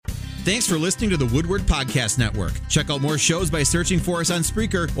Thanks for listening to the Woodward Podcast Network. Check out more shows by searching for us on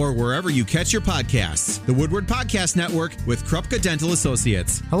Spreaker or wherever you catch your podcasts. The Woodward Podcast Network with Krupka Dental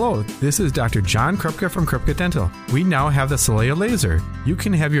Associates. Hello, this is Dr. John Krupka from Krupka Dental. We now have the Solea Laser. You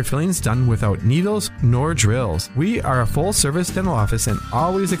can have your fillings done without needles nor drills. We are a full-service dental office and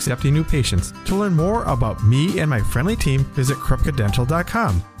always accepting new patients. To learn more about me and my friendly team, visit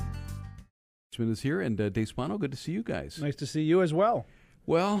krupkadental.com. Is here, and Dave Spano, good to see you guys. Nice to see you as well.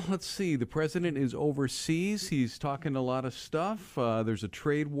 Well, let's see. The president is overseas. He's talking a lot of stuff. There's a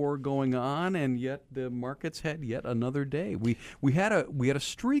trade war going on, and yet the markets had yet another day. We had a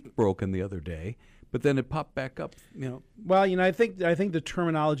streak broken the other day, but then it popped back up. Well, I think the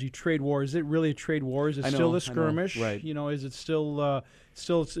terminology trade war, is it really a trade war? Is it still a skirmish? Right. Is it still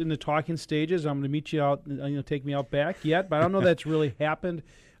in the talking stages? I'm going to meet you out. Take me out back yet, but I don't know that's really happened.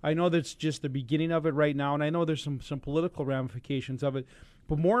 I know that's just the beginning of it right now, and I know there's some political ramifications of it.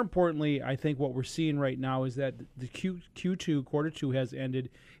 But more importantly, I think what we're seeing right now is that the Q2, quarter two, has ended,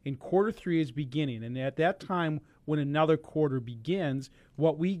 and quarter three is beginning. And at that time, when another quarter begins,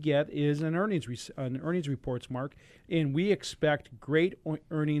 what we get is an earnings reports, Mark, and we expect great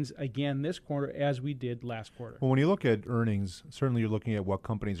earnings again this quarter as we did last quarter. Well, when you look at earnings, certainly you're looking at what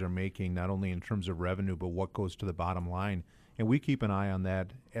companies are making, not only in terms of revenue, but what goes to the bottom line. And we keep an eye on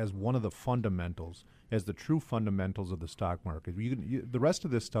that as one of the fundamentals, as the true fundamentals of the stock market. The rest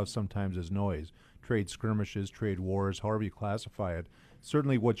of this stuff sometimes is noise, trade skirmishes, trade wars, however you classify it.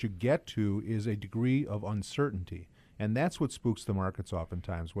 Certainly what you get to is a degree of uncertainty. And that's what spooks the markets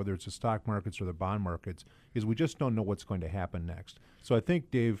oftentimes, whether it's the stock markets or the bond markets, is we just don't know what's going to happen next. So I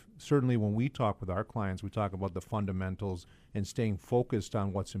think, Dave, certainly when we talk with our clients, we talk about the fundamentals and staying focused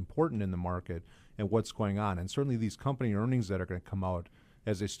on what's important in the market and what's going on. And certainly these company earnings that are going to come out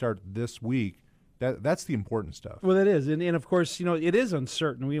as they start this week, that's the important stuff. Well, it is. And of course, it is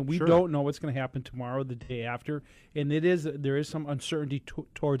uncertain. We Sure. don't know what's going to happen tomorrow, the day after. And there is some uncertainty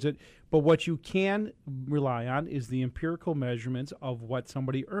towards it. But what you can rely on is the empirical measurements of what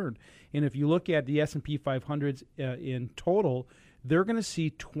somebody earned. And if you look at the S&P 500s in total, they're going to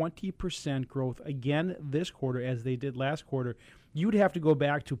see 20% growth again this quarter as they did last quarter. You'd have to go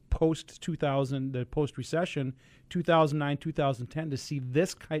back to post-2000, the post-recession, 2009, 2010, to see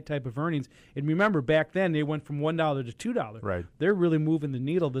this type of earnings. And remember, back then, they went from $1 to $2. Right. They're really moving the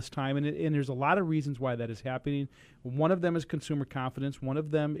needle this time, and there's a lot of reasons why that is happening. One of them is consumer confidence. One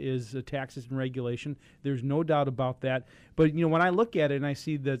of them is taxes and regulation. There's no doubt about that. But, when I look at it and I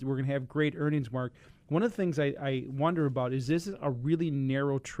see that we're going to have great earnings, Mark, one of the things I wonder about is this is a really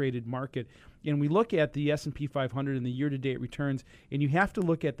narrow traded market. And we look at the S&P 500 and the year-to-date returns, and you have to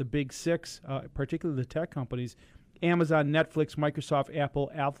look at the big six, particularly the tech companies, Amazon, Netflix, Microsoft,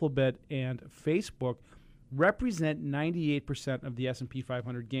 Apple, Alphabet, and Facebook represent 98% of the S&P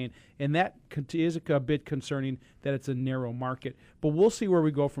 500 gain. And that is a bit concerning that it's a narrow market. But we'll see where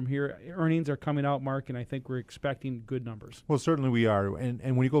we go from here. Earnings are coming out, Mark, and I think we're expecting good numbers. Well, certainly we are. And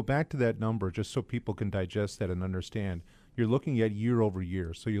when you go back to that number, just so people can digest that and understand, you're looking at year over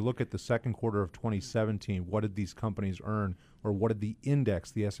year. So you look at the second quarter of 2017, what did these companies earn, or what did the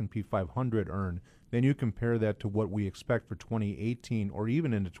index, the S&P 500, earn? Then you compare that to what we expect for 2018 or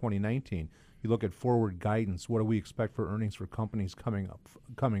even into 2019. You look at forward guidance. What do we expect for earnings for companies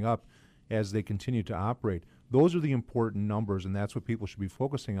coming up as they continue to operate? Those are the important numbers, and that's what people should be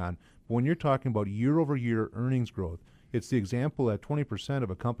focusing on. But when you're talking about year-over-year earnings growth, it's the example at 20% of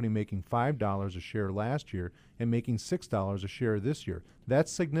a company making $5 a share last year and making $6 a share this year. That's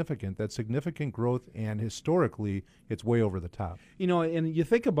significant. That's significant growth, and historically, it's way over the top. And you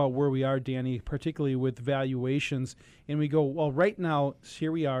think about where we are, Danny, particularly with valuations, and we go, well, right now,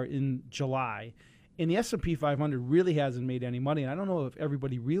 here we are in July, and the S&P 500 really hasn't made any money. And I don't know if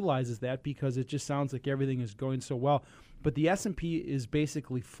everybody realizes that because it just sounds like everything is going so well. But the S&P is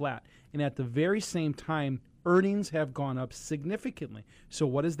basically flat. And at the very same time, earnings have gone up significantly. So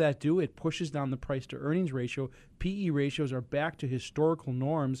what does that do? It pushes down the price to earnings ratio. PE ratios are back to historical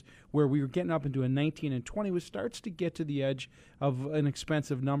norms where we were getting up into a 19 and 20, which starts to get to the edge of an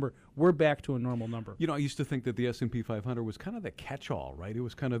expensive number. We're back to a normal number. I used to think that the S&P 500 was kind of the catch-all, right? It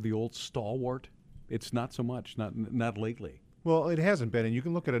was kind of the old stalwart. It's not so much, not lately. Well, it hasn't been, and you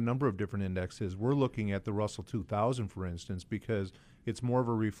can look at a number of different indexes. We're looking at the Russell 2000, for instance, because it's more of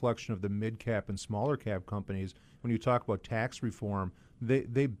a reflection of the mid-cap and smaller-cap companies. When you talk about tax reform,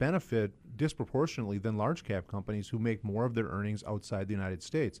 they benefit disproportionately than large-cap companies who make more of their earnings outside the United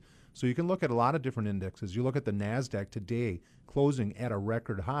States. So you can look at a lot of different indexes. You look at the NASDAQ today closing at a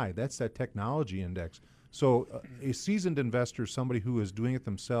record high. That's that technology index. So a seasoned investor, somebody who is doing it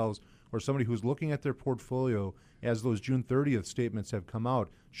themselves, or somebody who's looking at their portfolio as those June 30th statements have come out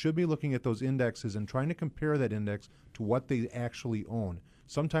should be looking at those indexes and trying to compare that index to what they actually own.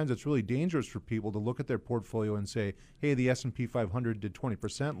 Sometimes it's really dangerous for people to look at their portfolio and say, hey, the S&P 500 did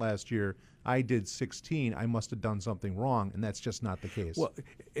 20% last year. I did 16. I must have done something wrong, and that's just not the case. Well,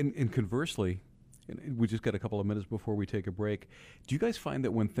 and conversely, and we just got a couple of minutes before we take a break. Do you guys find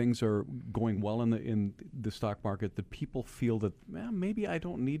that when things are going well in the stock market, that people feel that maybe I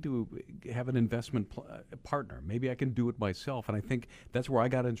don't need to have an investment partner? Maybe I can do it myself. And I think that's where I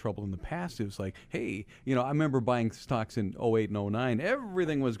got in trouble in the past. It was like, hey, I remember buying stocks in 08 and 09.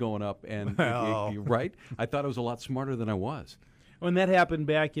 Everything was going up, and right? I thought I was a lot smarter than I was. When that happened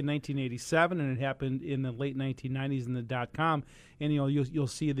back in 1987, and it happened in the late 1990s in the .com, and you'll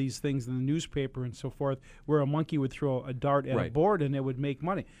see these things in the newspaper and so forth, where a monkey would throw a dart at a board and it would make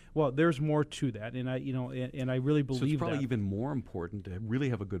money. Well, there's more to that, and I really believe that. So it's probably even more important to really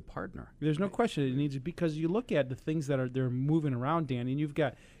have a good partner. There's no question it needs it, because you look at the things that they're moving around, Danny, and you've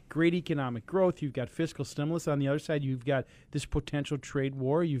got great economic growth, you've got fiscal stimulus. On the other side, you've got this potential trade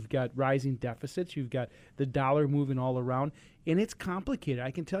war, you've got rising deficits, you've got the dollar moving all around, and it's complicated.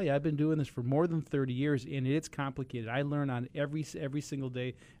 I can tell you, I've been doing this for more than 30 years, and it's complicated. I learn on every single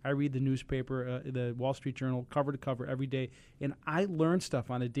day. I read the newspaper, the Wall Street Journal, cover to cover every day, and I learn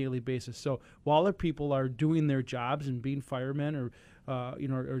stuff on a daily basis. So while other people are doing their jobs and being firemen or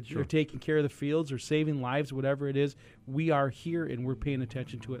taking care of the fields or saving lives, whatever it is, we are here and we're paying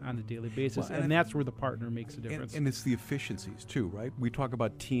attention to it on a daily basis, and that's where the partner makes a difference. And it's the efficiencies too, right? We talk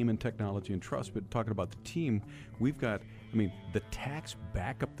about team and technology and trust, but talking about the team, we've got, the tax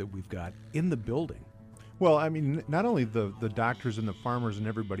backup that we've got in the building. Well, not only the doctors and the farmers and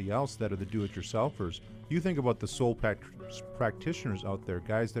everybody else that are the do-it-yourselfers, you think about the sole practitioners out there,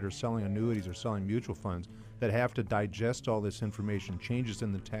 guys that are selling annuities or selling mutual funds, that have to digest all this information, changes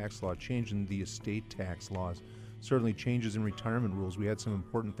in the tax law, change in the estate tax laws, certainly changes in retirement rules. We had some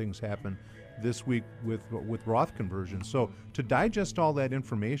important things happen this week with Roth conversion. So to digest all that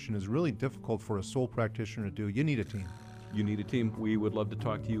information is really difficult for a sole practitioner to do. You need a team. You need a team. We would love to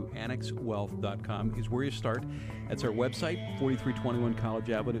talk to you. AnnexWealth.com is where you start. That's our website, 4321 College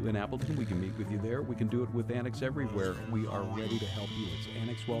Avenue in Appleton. We can meet with you there. We can do it with Annex everywhere. We are ready to help you. It's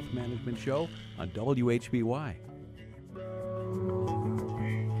Annex Wealth Management Show on WHBY.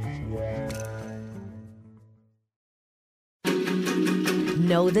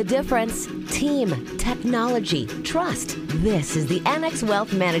 Know the difference. Team, technology, trust. This is the Annex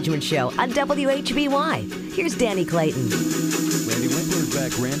Wealth Management Show on WHBY. Here's Danny Clayton. Randy Winkler is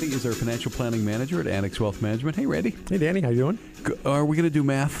back. Randy is our financial planning manager at Annex Wealth Management. Hey, Randy. Hey, Danny. How you doing? Are we going to do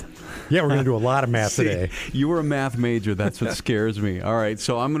math? Yeah, we're going to do a lot of math today. You were a math major. That's what scares me. All right,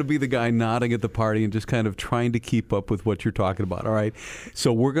 so I'm going to be the guy nodding at the party and just kind of trying to keep up with what you're talking about. All right,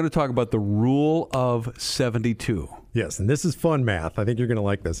 so we're going to talk about the Rule of 72. Yes, and this is fun math. I think you're going to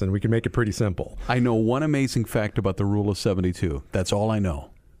like this, and we can make it pretty simple. I know one amazing fact about the Rule of 72. That's all I know.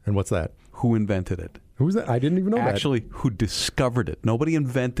 And what's that? Who invented it? Who's that? I didn't even know that. Actually, who discovered it. Nobody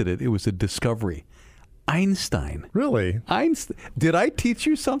invented it. It was a discovery. Really? Einstein. Did I teach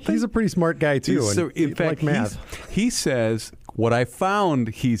you something? He's a pretty smart guy, too. So, in fact, like math. He says, what I found,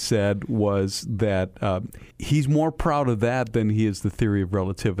 he said, was that he's more proud of that than he is the theory of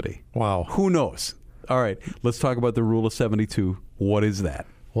relativity. Wow. Who knows? All right, let's talk about the Rule of 72. What is that?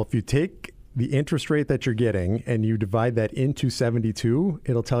 Well, if you take the interest rate that you're getting and you divide that into 72,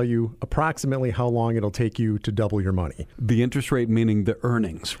 it'll tell you approximately how long it'll take you to double your money. The interest rate meaning the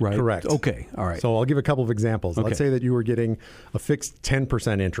earnings, right? Correct. Okay, all right. So I'll give a couple of examples. Okay. Let's say that you were getting a fixed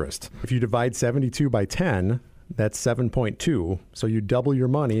 10% interest. If you divide 72 by 10, that's 7.2. So you double your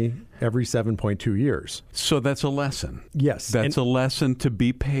money every 7.2 years. So that's a lesson. Yes. That's a lesson to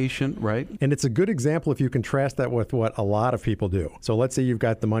be patient, right? And it's a good example if you contrast that with what a lot of people do. So let's say you've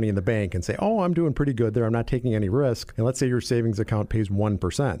got the money in the bank and say, oh, I'm doing pretty good there. I'm not taking any risk. And let's say your savings account pays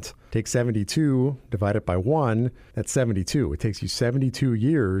 1%. Take 72, divide it by 1, that's 72. It takes you 72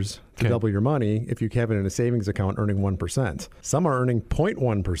 years to double your money if you have it in a savings account earning 1%. Some are earning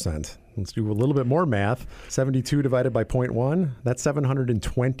 0.1%. Let's do a little bit more math. 72 divided by 0.1, that's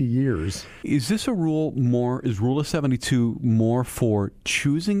 720 years. Is this a rule is Rule of 72 more for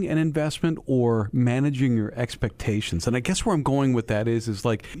choosing an investment or managing your expectations? And I guess where I'm going with that is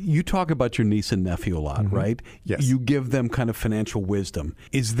like you talk about your niece and nephew a lot, right? Yes. You give them kind of financial wisdom.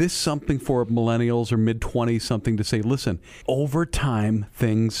 Is this something for millennials or mid-20s, something to say, listen, over time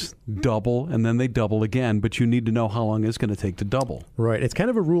things double and then they double again, but you need to know how long it's going to take to double? Right. It's kind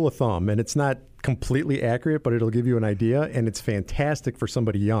of a rule of thumb, and it's not completely accurate, but it'll give you an idea, and it's fantastic for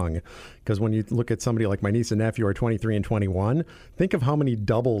somebody young. Because when you look at somebody like my niece and nephew are 23 and 21, think of how many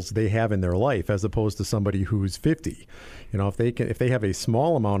doubles they have in their life as opposed to somebody who's 50. If they have a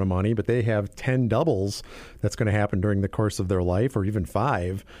small amount of money, but they have 10 doubles that's going to happen during the course of their life, or even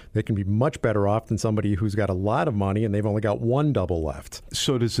 5, they can be much better off than somebody who's got a lot of money and they've only got 1 double left.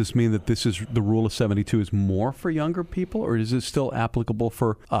 So does this mean that this is the rule of 72 is more for younger people, or is it still applicable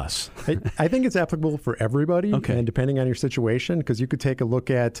for us? I think it's applicable for everybody, and depending on your situation, because you could take a look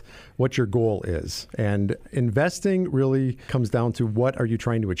at what your goal is. And investing really comes down to what are you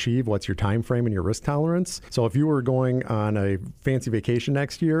trying to achieve, what's your time frame and your risk tolerance. So if you were going on a fancy vacation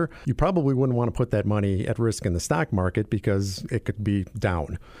next year, you probably wouldn't want to put that money at risk in the stock market because it could be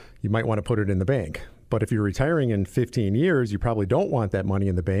down. You might want to put it in the bank. But if you're retiring in 15 years, you probably don't want that money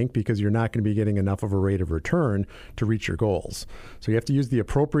in the bank because you're not going to be getting enough of a rate of return to reach your goals. So you have to use the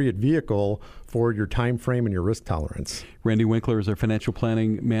appropriate vehicle for your time frame and your risk tolerance. Randy Winkler is our financial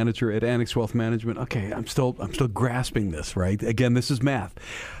planning manager at Annex Wealth Management. Okay, I'm still grasping this, right? Again, this is math.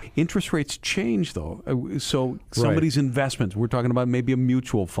 Interest rates change, though. So somebody's investments, we're talking about maybe a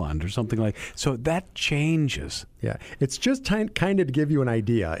mutual fund or something like so that changes. Yeah, it's just kind of to give you an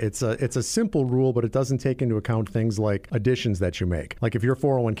idea. It's a simple rule, but it doesn't take into account things like additions that you make. Like if your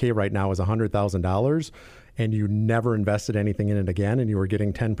 401k right now is $100,000 and you never invested anything in it again and you were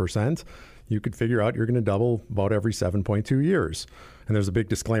getting 10%, you could figure out you're going to double about every 7.2 years. And there's a big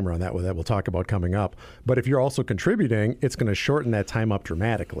disclaimer on that we'll talk about coming up. But if you're also contributing, it's going to shorten that time up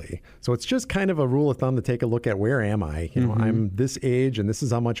dramatically. So it's just kind of a rule of thumb to take a look at where am I? I'm this age and this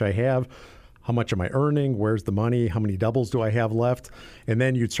is how much I have. How much am I earning? Where's the money? How many doubles do I have left? And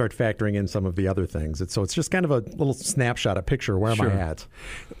then you'd start factoring in some of the other things. So it's just kind of a little snapshot, a picture. Where am I at?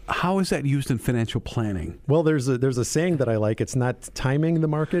 How is that used in financial planning? Well, there's a saying that I like. It's not timing the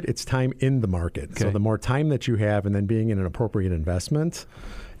market, it's time in the market. Okay. So the more time that you have and then being in an appropriate investment.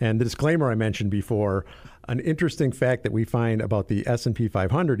 And the disclaimer I mentioned before, an interesting fact that we find about the S&P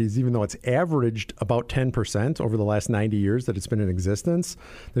 500 is even though it's averaged about 10% over the last 90 years that it's been in existence,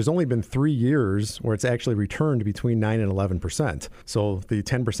 there's only been 3 years where it's actually returned between 9 and 11%. So the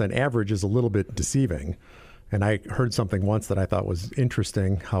 10% average is a little bit deceiving. And I heard something once that I thought was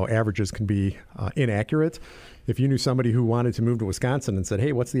interesting, how averages can be inaccurate. If you knew somebody who wanted to move to Wisconsin and said,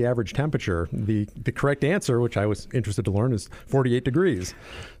 hey, what's the average temperature? The correct answer, which I was interested to learn, is 48 degrees.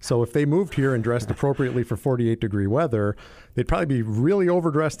 So if they moved here and dressed appropriately for 48-degree weather, they'd probably be really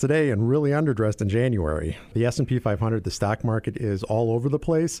overdressed today and really underdressed in January. The S&P 500, the stock market, is all over the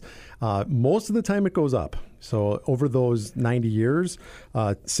place. Most of the time it goes up. So over those 90 years,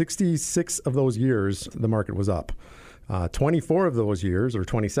 66 of those years, the market was up. 24 of those years, or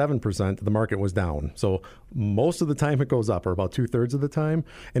 27%, the market was down. So most of the time it goes up, or about 2/3 of the time.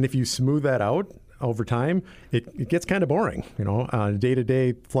 And if you smooth that out over time, it gets kind of boring.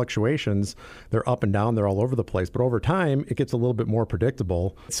 Day-to-day fluctuations, they're up and down, they're all over the place. But over time, it gets a little bit more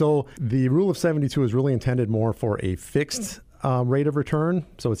predictable. So the rule of 72 is really intended more for a fixed rate of return.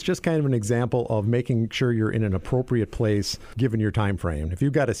 So it's just kind of an example of making sure you're in an appropriate place given your time frame. If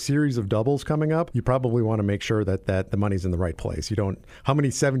you've got a series of doubles coming up, you probably want to make sure that the money's in the right place. How many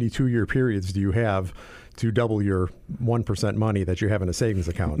 72-year periods do you have to double your 1% money that you have in a savings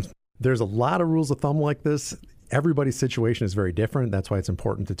account? There's a lot of rules of thumb like this. Everybody's situation is very different. That's why it's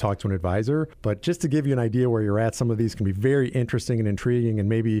important to talk to an advisor. But just to give you an idea where you're at, some of these can be very interesting and intriguing and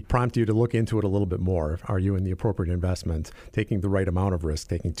maybe prompt you to look into it a little bit more. Are you in the appropriate investment, taking the right amount of risk,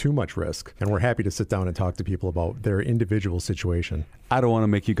 taking too much risk? And we're happy to sit down and talk to people about their individual situation. I don't want to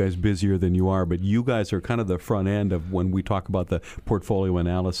make you guys busier than you are, but you guys are kind of the front end of when we talk about the portfolio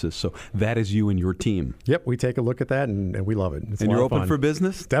analysis. So that is you and your team. Yep, we take a look at that and we love it. It's and you're open for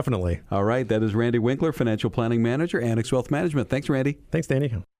business? Definitely. All right, that is Randy Winkler, Financial Planning Manager, Annex Wealth Management. Thanks, Randy. Thanks, Danny.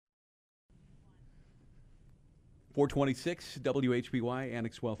 426 WHBY,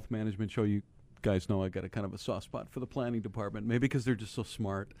 Annex Wealth Management Show. You guys know I got a kind of a soft spot for the planning department, maybe because they're just so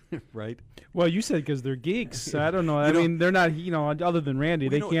smart, right? Well, you said because they're geeks. I don't know. I mean, they're not, other than Randy,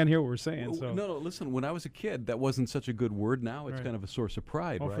 they can't hear what we're saying. So. No, listen, when I was a kid, that wasn't such a good word. Now it's kind of a source of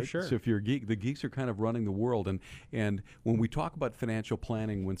pride, right? For sure. So if you're a geek, the geeks are kind of running the world. And when we talk about financial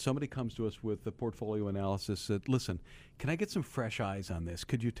planning, when somebody comes to us with the portfolio analysis, listen, can I get some fresh eyes on this?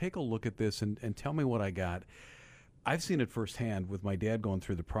 Could you take a look at this and tell me what I got? I've seen it firsthand with my dad going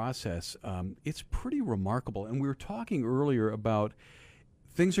through the process. It's pretty remarkable. And we were talking earlier about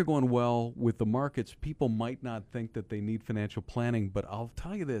things are going well with the markets. People might not think that they need financial planning, but I'll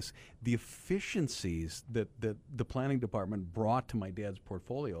tell you this, the efficiencies that the planning department brought to my dad's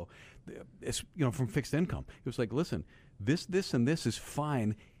portfolio, from fixed income. It was like, listen, this, and this is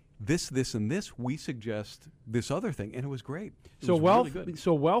fine. this, and this. We suggest this other thing, and it was great. It So was wealth, really good.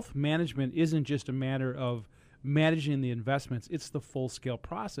 so wealth management isn't just a matter of managing the investments. It's the full scale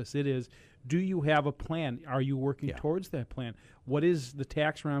process. It is, do you have a plan? Are you working towards that plan? What is the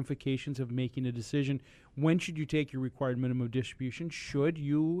tax ramifications of making a decision? When should you take your required minimum distribution? Should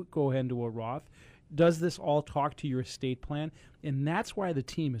you go ahead and do a Roth? Does this all talk to your estate plan? And that's why the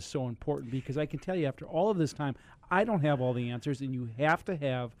team is so important, because I can tell you after all of this time, I don't have all the answers, and you have to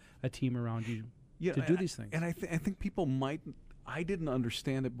have a team around you to do these things. And I think people might. I didn't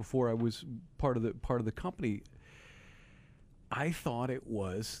understand it before I was part of the company. I thought it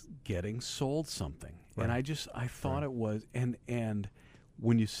was getting sold something, and I thought it was. And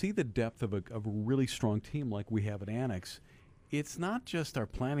when you see the depth of a really strong team like we have at Annex, it's not just our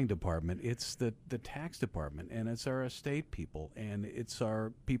planning department, it's the tax department, and it's our estate people, and it's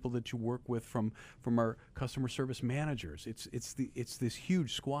our people that you work with from our customer service managers. It's this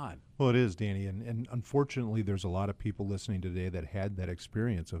huge squad. Well, it is, Danny, and unfortunately there's a lot of people listening today that had that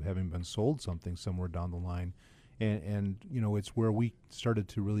experience of having been sold something somewhere down the line, and it's where we started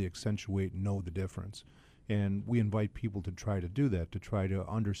to really accentuate and know the difference. And we invite people to try to do that, to try to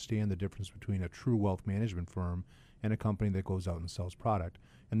understand the difference between a true wealth management firm and a company that goes out and sells product.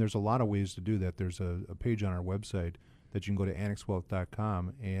 And there's a lot of ways to do that. There's a page on our website that you can go to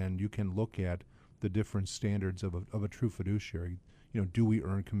annexwealth.com, and you can look at the different standards of a true fiduciary. Do we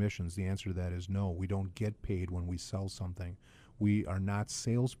earn commissions? The answer to that is no. We don't get paid when we sell something. We are not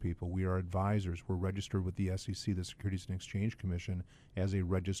salespeople. We are advisors. We're registered with the SEC, the Securities and Exchange Commission, as a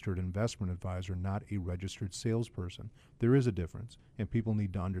registered investment advisor, not a registered salesperson. There is a difference, and people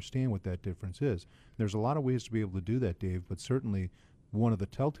need to understand what that difference is. There's a lot of ways to be able to do that, Dave, but certainly one of the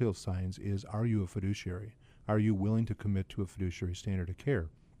telltale signs is, are you a fiduciary? Are you willing to commit to a fiduciary standard of care?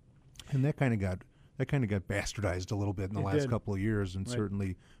 And that kind of got bastardized a little bit in the last couple of years, and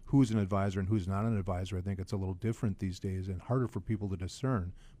certainly who's an advisor and who's not an advisor, I think it's a little different these days and harder for people to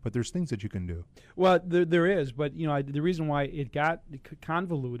discern. But there's things that you can do. Well, there is, but the reason why it got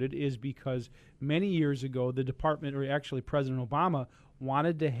convoluted is because many years ago, the department, or actually President Obama,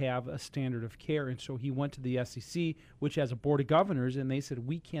 wanted to have a standard of care, and so he went to the SEC, which has a board of governors, and they said,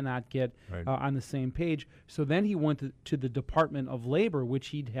 we cannot get on the same page. So then he went to the Department of Labor, which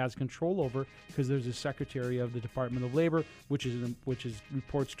he has control over, because there's a secretary of the Department of Labor, which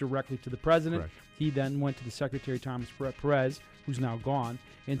reports directly to the president. Correct. He then went to the Secretary Thomas Perez, who's now gone,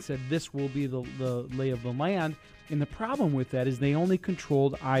 and said this will be the lay of the land. And the problem with that is they only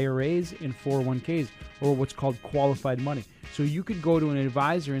controlled IRAs and 401ks, or what's called qualified money. So you could go to an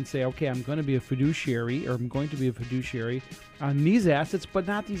advisor and say, okay, I'm going to be a fiduciary, or I'm going to be a fiduciary on these assets, but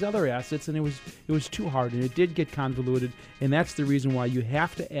not these other assets. And it was too hard, and it did get convoluted. And that's the reason why you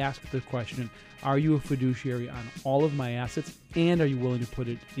have to ask the question, are you a fiduciary on all of my assets, and are you willing to put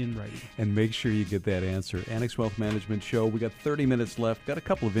it in writing? And make sure you get that answer. Annex Wealth Management Show. We got 30 minutes left. Got a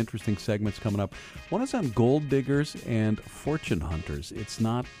couple of interesting segments coming up. One is on gold diggers and fortune hunters. It's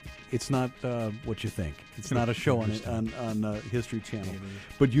not what you think. It's not a show on History Channel.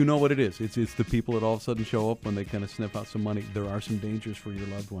 But you know what it is. It's the people that all of a sudden show up when they kind of sniff out some money. There are some dangers for your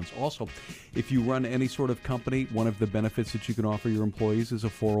loved ones. Also, if you run any sort of company, one of the benefits that you can offer your employees is a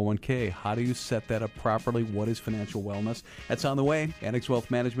 401k. How do you set that up properly? What is financial wellness? That's on the way. Annex Wealth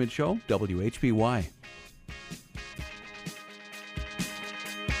Management Show, WHBY.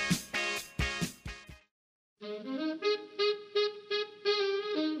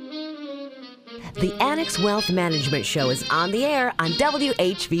 The Annex Wealth Management Show is on the air on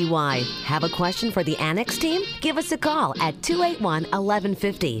WHBY. Have a question for the Annex team? Give us a call at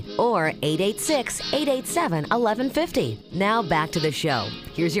 281-1150 or 886-887-1150. Now back to the show.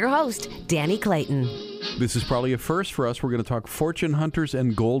 Here's your host, Danny Clayton. This is probably a first for us. We're going to talk fortune hunters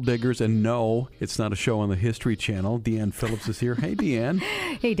and gold diggers. And no, it's not a show on the History Channel. Deanne Phillips is here. Hey, Deanne.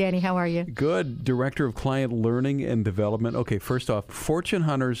 Hey, Danny. How are you? Good. Director of Client Learning and Development. Okay, first off, fortune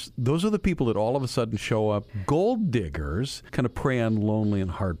hunters, those are the people that all of a sudden show up. Gold diggers kind of prey on lonely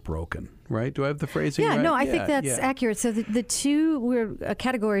and heartbroken. Right? Do I have the phrasing right? No, I think that's accurate. So the two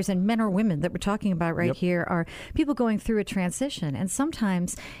categories, and men or women, that we're talking about here are people going through a transition. And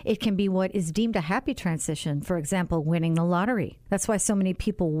sometimes it can be what is deemed a happy transition. For example, winning the lottery. That's why so many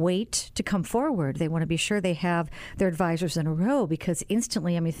people wait to come forward. They want to be sure they have their advisors in a row, because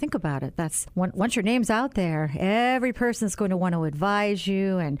instantly, think about it. That's once your name's out there, every person is going to want to advise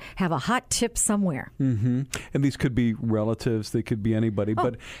you and have a hot tip somewhere. Mm-hmm. And these could be relatives. They could be anybody.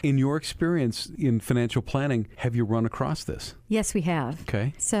 But in your experience, experience in financial planning, have you run across this? Yes, we have.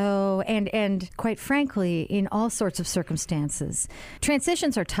 Okay. So, and quite frankly, in all sorts of circumstances,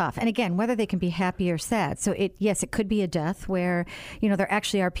 transitions are tough. And again, whether they can be happy or sad. So yes, it could be a death where, there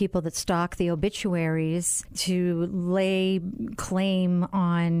actually are people that stalk the obituaries to lay claim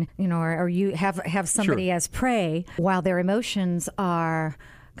on, or you have somebody Sure. as prey while their emotions are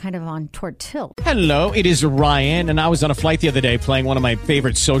kind of on toward tilt. Hello, it is Ryan, and I was on a flight the other day playing one of my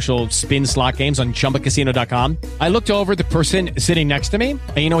favorite social spin slot games on ChumbaCasino.com. I looked over at the person sitting next to me,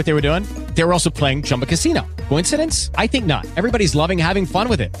 and you know what they were doing? They were also playing Chumba Casino. Coincidence? I think not. Everybody's loving having fun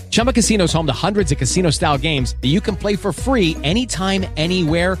with it. Chumba Casino is home to hundreds of casino-style games that you can play for free anytime,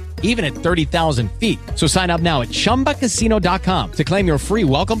 anywhere, even at 30,000 feet. So sign up now at ChumbaCasino.com to claim your free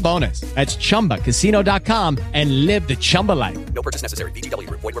welcome bonus. That's ChumbaCasino.com and live the Chumba life. No purchase necessary. VGW.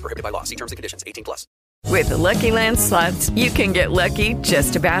 Void where prohibited by law. See terms and conditions. 18+. With the Lucky Land Slots, you can get lucky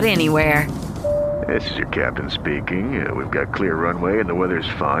just about anywhere. This is your captain speaking. We've got clear runway and the weather's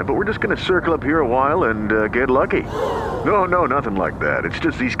fine, but we're just going to circle up here a while and get lucky. No, nothing like that. It's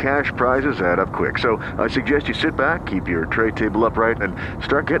just these cash prizes add up quick. So I suggest you sit back, keep your tray table upright, and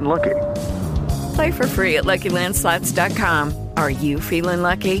start getting lucky. Play for free at LuckyLandSlots.com. Are you feeling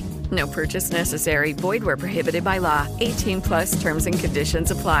lucky? No purchase necessary. Void where prohibited by law. 18+ terms and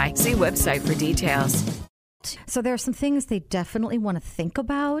conditions apply. See website for details. So there are some things they definitely want to think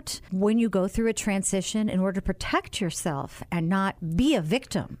about when you go through a transition in order to protect yourself and not be a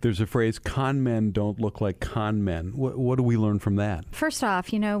victim. There's a phrase, con men don't look like con men. What do we learn from that? First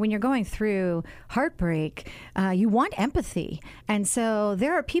off, when you're going through heartbreak, you want empathy. And so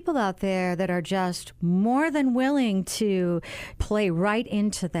there are people out there that are just more than willing to play right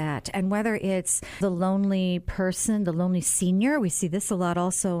into that. And whether it's the lonely person, the lonely senior, we see this a lot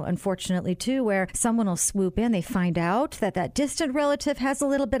also, unfortunately, too, where someone will swoop in, they find out that distant relative has a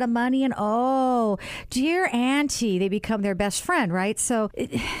little bit of money, and oh, dear auntie, they become their best friend, right? So,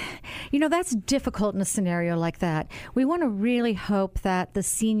 that's difficult in a scenario like that. We want to really hope that the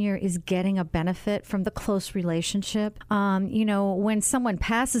senior is getting a benefit from the close relationship. When someone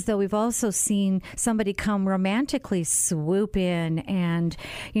passes, though, we've also seen somebody come romantically swoop in, and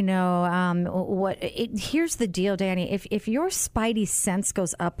here's the deal, Danny. If your spidey sense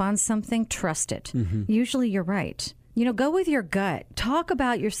goes up on something, trust it. Mm-hmm. Usually you're right. Go with your gut. Talk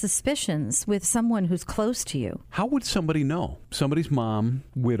about your suspicions with someone who's close to you. How would somebody know? Somebody's mom,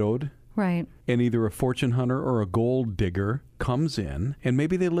 widowed. Right. And either a fortune hunter or a gold digger comes in, and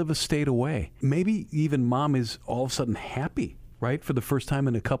maybe they live a state away. Maybe even mom is all of a sudden happy, right, for the first time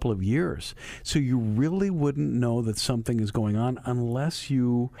in a couple of years. So you really wouldn't know that something is going on unless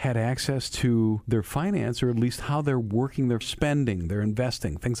you had access to their finance, or at least how they're working their spending, their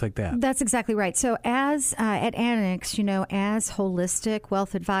investing, things like that. That's exactly right. So as at Annex, as holistic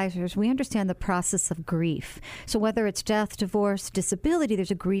wealth advisors, we understand the process of grief. So whether it's death, divorce, disability, there's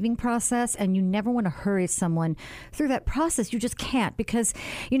a grieving process, and you never want to hurry someone through that process. You just can't, because,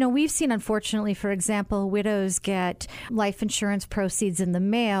 we've seen, unfortunately, for example, widows get life insurance proceeds in the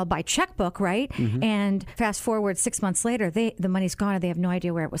mail by checkbook, right? Mm-hmm. And fast forward 6 months later, the money's gone and they have no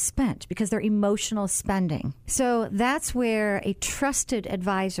idea where it was spent because they're emotional spending. So that's where a trusted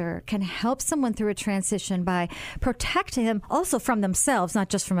advisor can help someone through a transition by protecting them also from themselves, not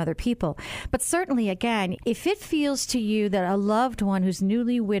just from other people. But certainly, again, if it feels to you that a loved one who's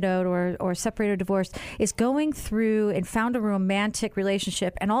newly widowed or separated or divorced is going through and found a romantic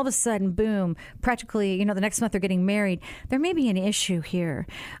relationship, and all of a sudden, boom, practically, the next month they're getting married, there may be an issue here.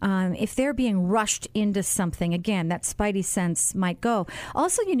 If they're being rushed into something, again, that spidey sense might go.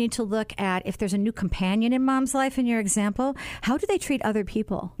 Also, you need to look at if there's a new companion in mom's life, in your example, how do they treat other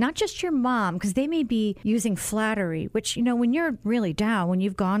people? Not just your mom, because they may be using flattery, which, when you're really down, when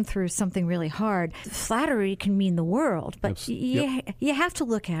you've gone through something really hard, flattery can mean the world, but you have to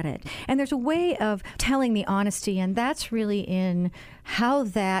look at it. And there's a way of telling the honesty, and that's really in how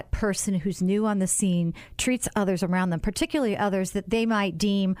that person who's new on the scene treats others around them, particularly others that they might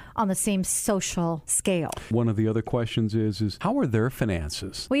deem on the same social scale. One of the other questions is how are their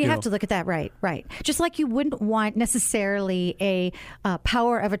finances? Well, you have to look at that, right. Just like you wouldn't want necessarily a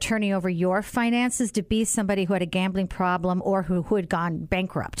power of attorney over your finances to be somebody who had a gambling problem or who had gone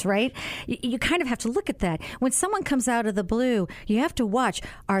bankrupt, right? You kind of have to look at that. When someone comes out of the blue, you have to watch,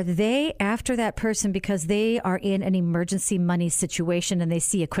 are they after that person because they are in an emergency money situation? situation and they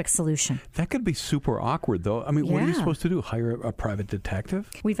see a quick solution. That could be super awkward, though. I mean, what are you Yeah. supposed to do? Hire a private detective?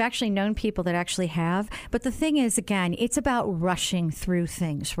 We've actually known people that actually have. But the thing is, again, it's about rushing through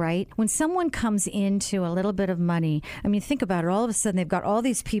things, right? When someone comes into a little bit of money, I mean, think about it. All of a sudden, they've got all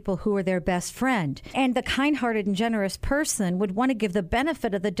these people who are their best friend. And the kind-hearted and generous person would want to give the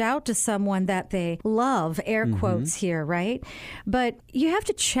benefit of the doubt to someone that they love, air quotes here, right? But you have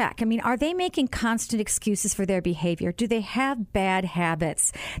to check. I mean, are they making constant excuses for their behavior? Do they have bad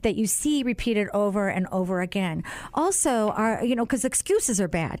habits that you see repeated over and over again? Also, because excuses are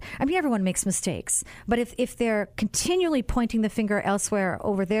bad. I mean, everyone makes mistakes. But if they're continually pointing the finger elsewhere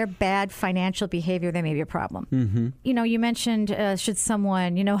over their bad financial behavior, there may be a problem. You mentioned, should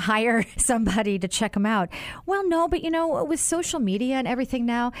someone, hire somebody to check them out? Well, no, but, with social media and everything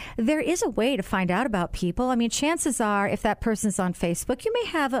now, there is a way to find out about people. I mean, chances are, if that person's on Facebook, you may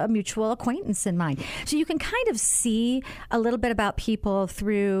have a mutual acquaintance in mind. So you can kind of see a little bit about people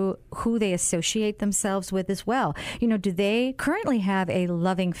through who they associate themselves with as well. Do they currently have a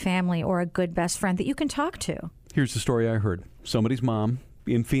loving family or a good best friend that you can talk to? Here's the story I heard. Somebody's mom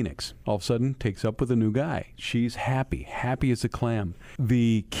in Phoenix all of a sudden takes up with a new guy. She's happy as a clam.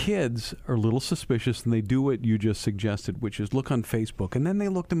 The kids are a little suspicious, and they do what you just suggested, which is look on Facebook. And then they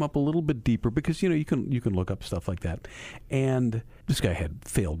looked him up a little bit deeper because, you can look up stuff like that. And this guy had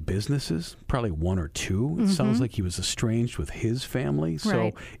failed businesses, probably one or two. It sounds like he was estranged with his family. So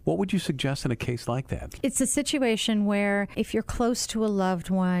Right. What would you suggest in a case like that? It's a situation where if you're close to a loved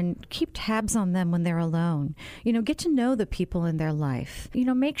one, keep tabs on them when they're alone. Get to know the people in their life.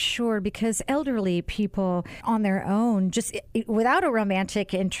 Make sure, because elderly people on their own, just without a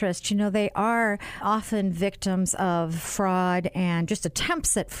romantic interest, they are often victims of fraud and just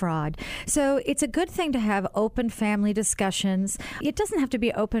attempts at fraud. So it's a good thing to have open family discussions. It doesn't have to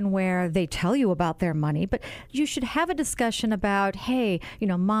be open where they tell you about their money, but you should have a discussion about, hey,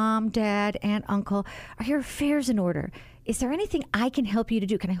 mom, dad, aunt, uncle, are your affairs in order? Is there anything I can help you to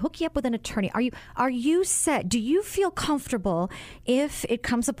do? Can I hook you up with an attorney? Are you set? Do you feel comfortable if it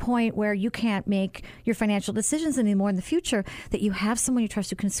comes a point where you can't make your financial decisions anymore in the future, that you have someone you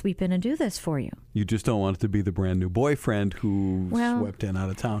trust who can sweep in and do this for you? You just don't want it to be the brand new boyfriend who swept in out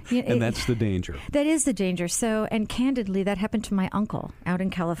of town. And that's the danger. That is the danger. So, and candidly, that happened to my uncle out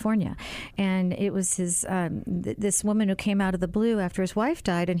in California. And it was his this woman who came out of the blue after his wife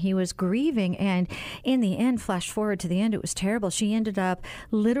died, and he was grieving. And in the end, flash forward to the end, it was terrible. She ended up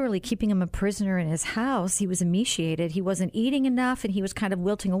literally keeping him a prisoner in his house. He was emaciated. He wasn't eating enough, and he was kind of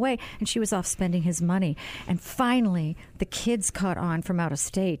wilting away, and she was off spending his money. And finally, the kids caught on from out of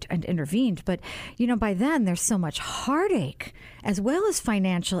state and intervened. But, by then, there's so much heartache as well as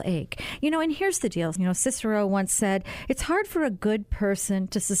financial ache. And here's the deal. Cicero once said, it's hard for a good person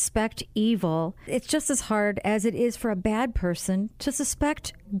to suspect evil. It's just as hard as it is for a bad person to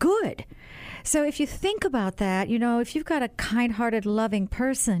suspect good. So if you think about that, if you've got a kind-hearted, loving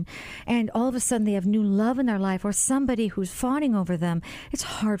person and all of a sudden they have new love in their life or somebody who's fawning over them, it's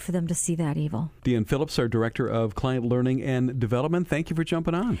hard for them to see that evil. Deanne Phillips, our Director of Client Learning and Development, thank you for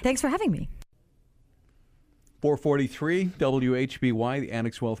jumping on. Thanks for having me. 443 WHBY, the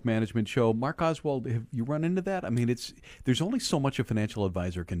Annex Wealth Management Show. Mark Oswald, have you run into that? I mean, there's only so much a financial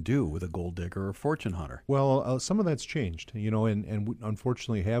advisor can do with a gold digger or fortune hunter. Well, some of that's changed, and we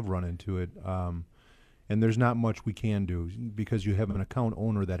unfortunately have run into it. And there's not much we can do because you have an account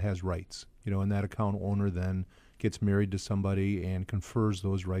owner that has rights, and that account owner then gets married to somebody and confers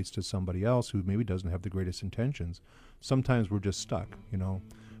those rights to somebody else who maybe doesn't have the greatest intentions. Sometimes we're just stuck,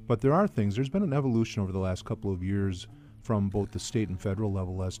 But there are things. There's been an evolution over the last couple of years from both the state and federal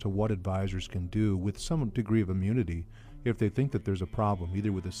level as to what advisors can do with some degree of immunity if they think that there's a problem,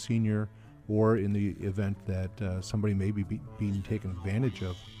 either with a senior or in the event that somebody may be being taken advantage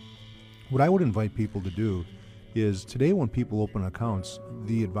of. What I would invite people to do is today when people open accounts,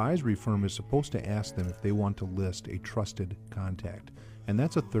 the advisory firm is supposed to ask them if they want to list a trusted contact. And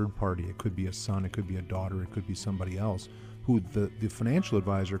that's a third party. It could be a son, it could be a daughter, it could be somebody else who the financial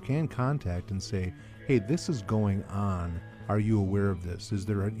advisor can contact and say, hey, this is going on. Are you aware of this? Is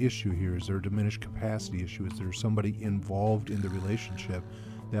there an issue here? Is there a diminished capacity issue? Is there somebody involved in the relationship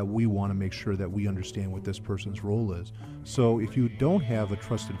that we want to make sure that we understand what this person's role is? So if you don't have a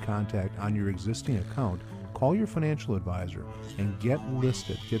trusted contact on your existing account, call your financial advisor and get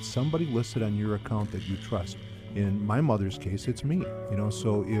listed. Get somebody listed on your account that you trust. In my mother's case, it's me.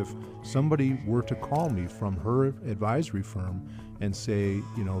 So if somebody were to call me from her advisory firm and say,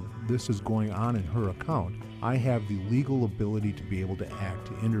 this is going on in her account, I have the legal ability to be able to act,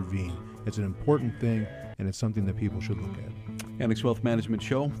 to intervene. It's an important thing, and it's something that people should look at. Annex Wealth Management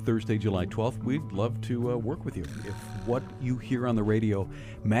Show, Thursday, July 12th. We'd love to work with you. If what you hear on the radio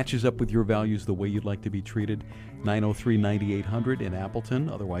matches up with your values, the way you'd like to be treated, 903-9800 in Appleton,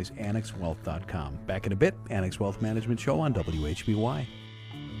 otherwise annexwealth.com. Back in a bit, Annex Wealth Management Show on WHBY.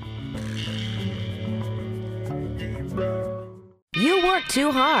 You work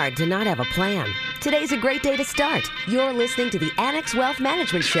too hard to not have a plan. Today's a great day to start. You're listening to the Annex Wealth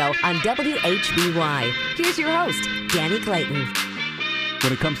Management Show on WHBY. Here's your host, Danny Clayton.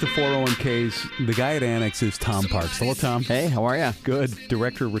 When it comes to 401ks, the guy at Annex is Tom Parks. Hello, Tom. Hey, how are you? Good.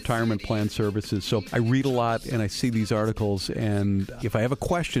 Director of Retirement Plan Services. So I read a lot and I see these articles, and if I have a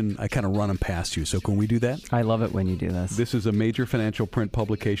question, I kind of run them past you. So can we do that? I love it when you do this. This is a major financial print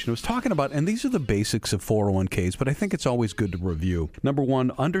publication. I was talking about, and these are the basics of 401ks, but I think it's always good to review. Number one,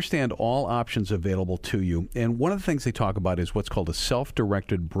 understand all options available to you. And one of the things they talk about is what's called a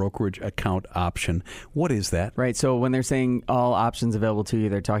self-directed brokerage account option. What is that? Right. So when they're saying all options available to you,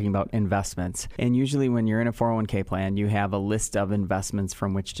 they're talking about investments. And usually when you're in a 401k plan, you have a list of investments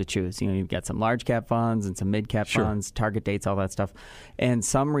from which to choose. You know, you've got some large cap funds and some mid cap funds, target dates, all that stuff. And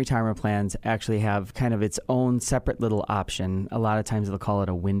some retirement plans actually have kind of its own separate little option. A lot of times they'll call it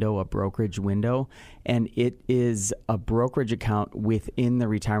a window, a brokerage window. And it is a brokerage account within the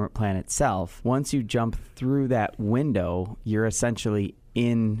retirement plan itself. Once you jump through that window, you're essentially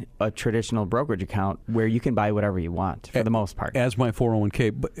in a traditional brokerage account where you can buy whatever you want for the most part. As my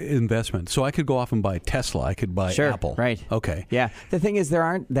 401k investment. So I could go off and buy Tesla. I could buy Apple. Right. Okay. Yeah. The thing is, there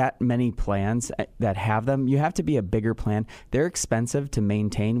aren't that many plans that have them. You have to be a bigger plan. They're expensive to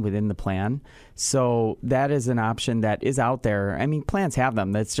maintain within the plan. So that is an option that is out there. I mean, plans have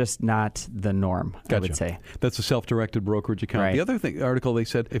them. That's just not the norm, Gotcha. I would say. That's a self-directed brokerage account. Right. The other article, they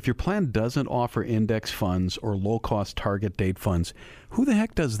said, if your plan doesn't offer index funds or low-cost target date funds, who the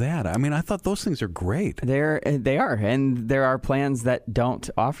heck does that? I mean, I thought those things are great. They are, and there are plans that don't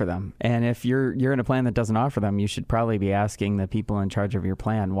offer them. And if you're in a plan that doesn't offer them, you should probably be asking the people in charge of your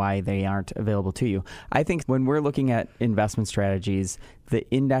plan why they aren't available to you. I think when we're looking at investment strategies, the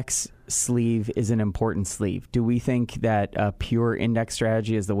index sleeve is an important sleeve. Do we think that a pure index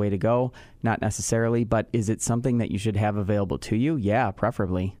strategy is the way to go? Not necessarily, but is it something that you should have available to you? Yeah,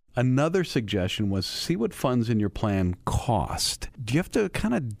 preferably. Another suggestion was see what funds in your plan cost. Do you have to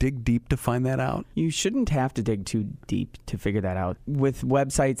kind of dig deep to find that out? You shouldn't have to dig too deep to figure that out. With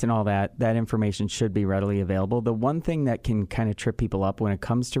websites and all that, that information should be readily available. The one thing that can kind of trip people up when it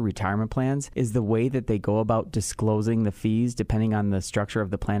comes to retirement plans is the way that they go about disclosing the fees depending on the structure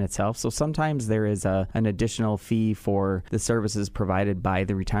of the plan itself. So sometimes there is an additional fee for the services provided by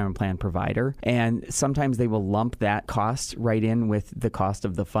the retirement plan provider, and sometimes they will lump that cost right in with the cost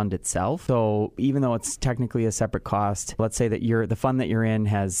of the fund itself. So even though it's technically a separate cost, let's say that the fund that you're in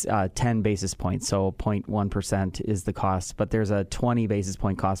has 10 basis points, so 0.1% is the cost, but there's a 20 basis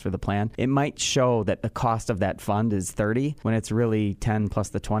point cost for the plan. It might show that the cost of that fund is 30 when it's really 10 plus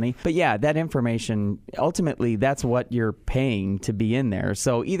the 20. But yeah, that information, ultimately, that's what you're paying to be in there.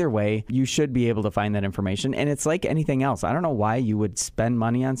 So either way, you should be able to find that information. And it's like anything else. I don't know why you would spend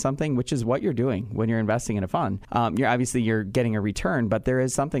money on something, which is what you're doing when you're investing in a fund. You're getting a return, but there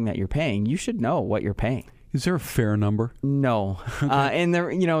is something that you're paying. You should know what you're paying. Is there a fair number? No. Okay. And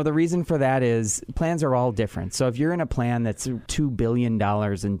the reason for that is plans are all different. So if you're in a plan that's $2 billion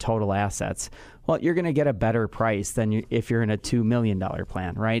in total assets, well, you're going to get a better price than if you're in a $2 million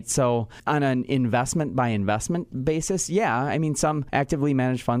plan, right? So on an investment by investment basis, yeah, I mean, some actively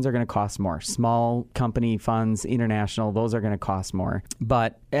managed funds are going to cost more. Small company funds, international, those are going to cost more.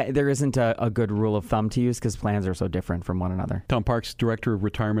 But there isn't a good rule of thumb to use because plans are so different from one another. Tom Parks, Director of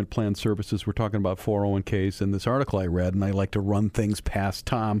Retirement Plan Services. We're talking about 401ks in this article I read, and I like to run things past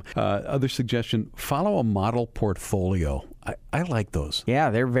Tom. Other suggestion, follow a model portfolio. I like those. Yeah,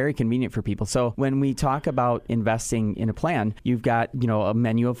 they're very convenient for people. So when we talk about investing in a plan, you've got, a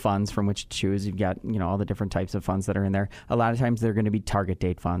menu of funds from which to choose. You've got, all the different types of funds that are in there. A lot of times they're going to be target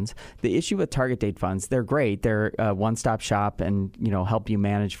date funds. The issue with target date funds, they're great. They're a one-stop shop and, help you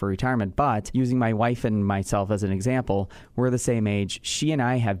manage for retirement. But using my wife and myself as an example, we're the same age. She and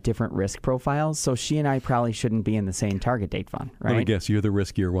I have different risk profiles. So she and I probably shouldn't be in the same target date fund, right? Let me guess, you're the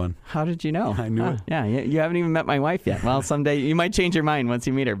riskier one. How did you know? I knew it. Yeah, you haven't even met my wife yet. Well, someday you might change your mind once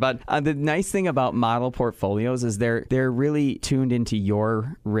you meet her. But the nice thing about model portfolios is they're really tuned into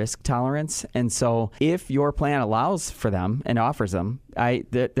your risk tolerance. And so if your plan allows for them and offers them,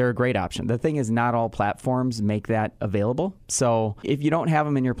 they're a great option. The thing is, not all platforms make that available. So if you don't have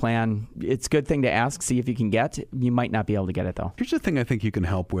them in your plan, it's a good thing to ask, see if you can get. You might not be able to get it, though. Here's the thing I think you can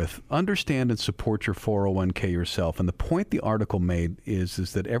help with. Understand and support your 401k yourself. And the point the article made is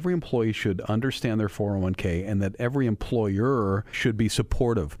that every employee should understand their 401k and that every employer should be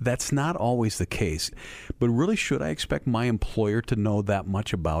supportive. That's not always the case. But really, should I expect my employer to know that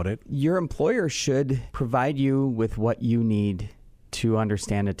much about it? Your employer should provide you with what you need to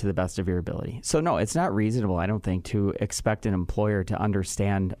understand it to the best of your ability. So no, it's not reasonable, I don't think, to expect an employer to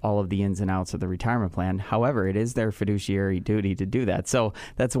understand all of the ins and outs of the retirement plan. However, it is their fiduciary duty to do that. So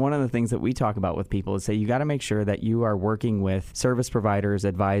that's one of the things that we talk about with people is say you got to make sure that you are working with service providers,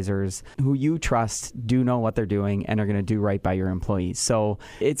 advisors who you trust, do know what they're doing, and are going to do right by your employees. So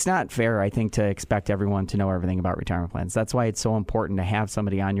it's not fair, I think, to expect everyone to know everything about retirement plans. That's why it's so important to have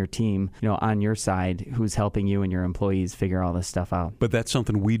somebody on your team, on your side, who's helping you and your employees figure all this stuff out. But that's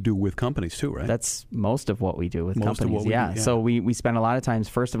something we do with companies too, right? That's most of what we do with most companies. Of what we do, yeah. So we spend a lot of times,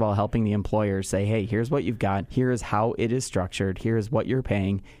 first of all, helping the employers say, hey, here's what you've got. Here is how it is structured. Here's what you're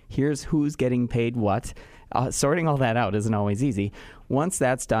paying. Here's who's getting paid what. Sorting all that out isn't always easy. Once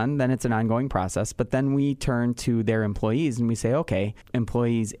that's done, then it's an ongoing process. But then we turn to their employees and we say, okay,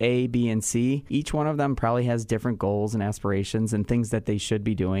 employees A, B, and C, each one of them probably has different goals and aspirations and things that they should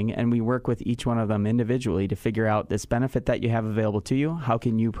be doing. And we work with each one of them individually to figure out this benefit that you have available to you. How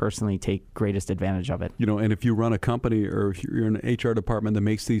can you personally take greatest advantage of it? And if you run a company or if you're in an HR department that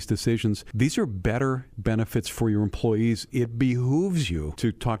makes these decisions, these are better benefits for your employees. It behooves you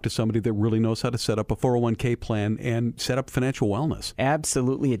to talk to somebody that really knows how to set up a 401k plan and set up financial wellness.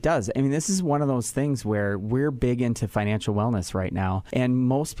 Absolutely, it does. I mean, this is one of those things where we're big into financial wellness right now, and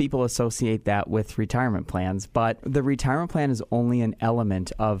most people associate that with retirement plans, but the retirement plan is only an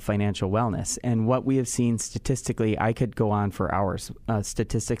element of financial wellness. And what we have seen statistically, I could go on for hours,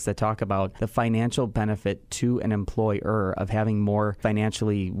 statistics that talk about the financial benefit to an employer of having more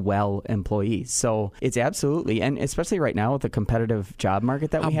financially well employees. So it's absolutely, and especially right now with the competitive job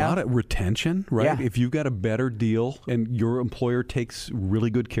market that we have. How about it? Retention, right? Yeah. If you've got a better deal and your employer takes really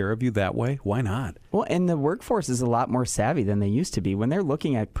good care of you that way, why not? Well, and the workforce is a lot more savvy than they used to be. When they're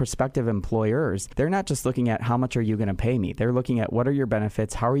looking at prospective employers, they're not just looking at how much are you going to pay me. They're looking at what are your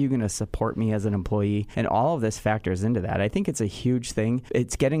benefits, how are you going to support me as an employee, and all of this factors into that. I think it's a huge thing.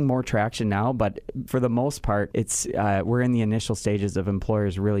 It's getting more traction now, but for the most part, it's we're in the initial stages of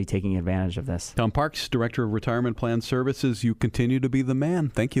employers really taking advantage of this. Tom Parks, Director of Retirement Plan Services, you continue to be the man.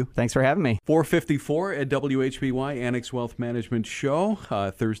 Thank you. Thanks for having me. 4:54 at WHBY Annex Wealth Management Show,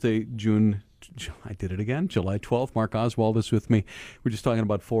 Thursday, July 12th. Mark Oswald is with me. We're just talking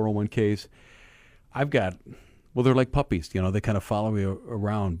about 401ks. They're like puppies, they kind of follow you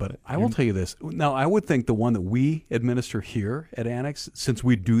around. But I will tell you this. Now, I would think the one that we administer here at Annex, since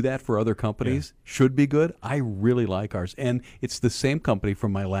we do that for other companies, should be good. I really like ours. And it's the same company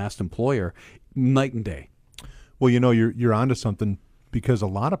from my last employer, night and day. Well, you're onto something, because a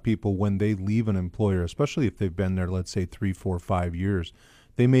lot of people, when they leave an employer, especially if they've been there, let's say 3, 4, 5 years,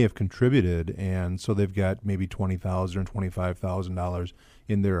 they may have contributed, and so they've got maybe $20,000 or $25,000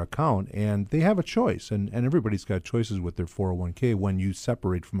 in their account, and they have a choice, and everybody's got choices with their 401k when you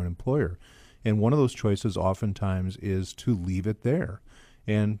separate from an employer. And one of those choices oftentimes is to leave it there.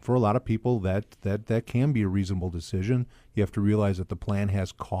 And for a lot of people, that can be a reasonable decision. You have to realize that the plan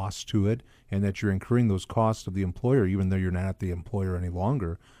has costs to it and that you're incurring those costs of the employer, even though you're not the employer any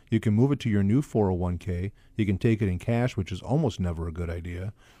longer. You can move it to your new 401k. You can take it in cash, which is almost never a good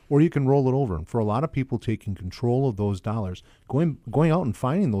idea, or you can roll it over. And for a lot of people, taking control of those dollars, going out and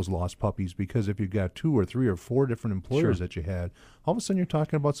finding those lost puppies, because if you've got 2 or 3 or 4 different employers that you had, all of a sudden you're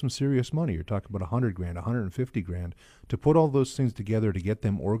talking about some serious money. You're talking about $100,000, $150,000 to put all those things together to get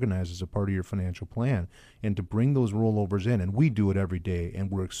them organized as a part of your financial plan and to bring those rollovers in. And we do it every day, and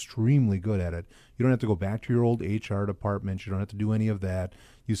we're extremely good at it. You don't have to go back to your old HR department. You don't have to do any of that.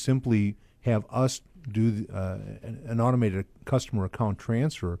 You simply have us do an automated customer account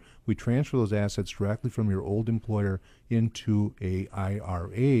transfer. We transfer those assets directly from your old employer into a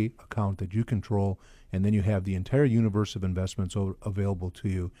IRA account that you control, and then you have the entire universe of investments available to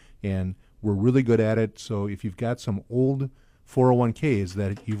you. And we're really good at it. So if you've got some old 401ks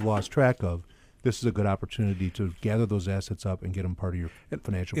that you've lost track of, this is a good opportunity to gather those assets up and get them part of your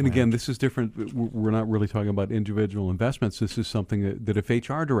financial plan. And again, this is different. We're not really talking about individual investments. This is something that if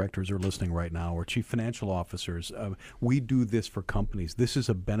HR directors are listening right now, or chief financial officers, we do this for companies. This is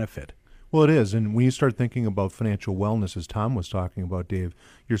a benefit. Well, it is. And when you start thinking about financial wellness, as Tom was talking about, Dave,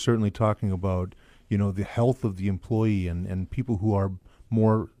 you're certainly talking about, the health of the employee and people who are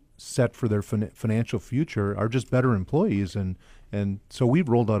more set for their financial future are just better employees. And so we've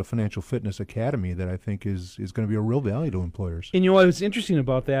rolled out a financial fitness academy that I think is going to be a real value to employers. And what's interesting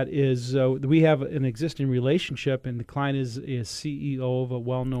about that is we have an existing relationship, and the client is CEO of a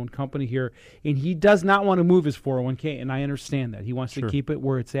well-known company here, and he does not want to move his 401k, and I understand that. He wants to keep it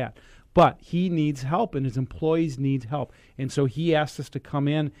where it's at. But he needs help, and his employees need help. And so he asked us to come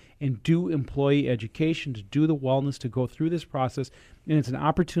in and do employee education, to do the wellness, to go through this process. And it's an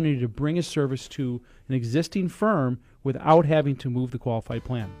opportunity to bring a service to an existing firm without having to move the qualified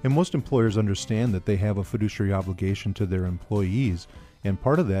plan. And most employers understand that they have a fiduciary obligation to their employees. And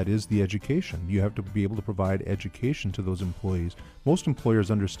part of that is the education. You have to be able to provide education to those employees. Most employers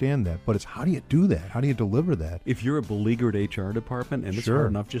understand that, but it's how do you do that? How do you deliver that? If you're a beleaguered HR department and it's hard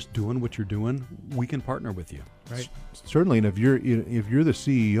enough just doing what you're doing, we can partner with you. Right. Certainly, and if you're the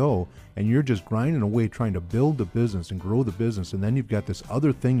CEO and you're just grinding away trying to build the business and grow the business, and then you've got this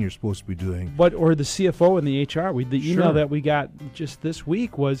other thing you're supposed to be doing. Or the CFO and the HR. The email that we got just this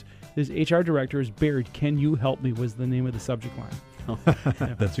week was, this HR director is buried. Can you help me? Was the name of the subject line.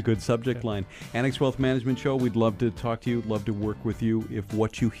 That's a good subject line. Annex Wealth Management Show, we'd love to talk to you, love to work with you. If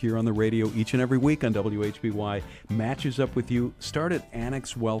what you hear on the radio each and every week on WHBY matches up with you, start at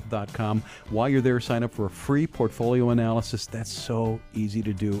annexwealth.com. While you're there, sign up for a free portfolio analysis. That's so easy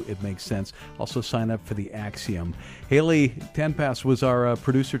to do. It makes sense. Also sign up for the Axiom. Haley Tenpass was our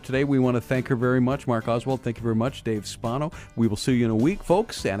producer today. We want to thank her very much. Mark Oswald, thank you very much. Dave Spano. We will see you in a week,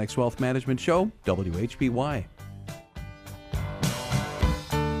 folks. Annex Wealth Management Show, WHBY.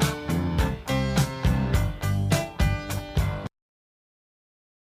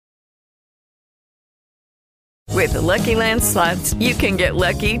 With the Lucky Land Slots, you can get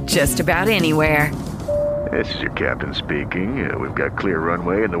lucky just about anywhere. This is your captain speaking. We've got clear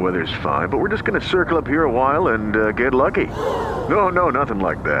runway and the weather's fine, but we're just going to circle up here a while and get lucky. No, nothing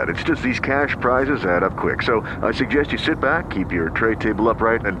like that. It's just these cash prizes add up quick. So I suggest you sit back, keep your tray table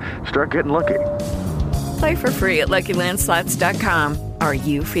upright, and start getting lucky. Play for free at LuckyLandSlots.com. Are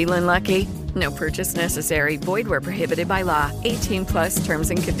you feeling lucky? No purchase necessary. Void where prohibited by law. 18+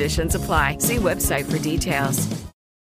 terms and conditions apply. See website for details.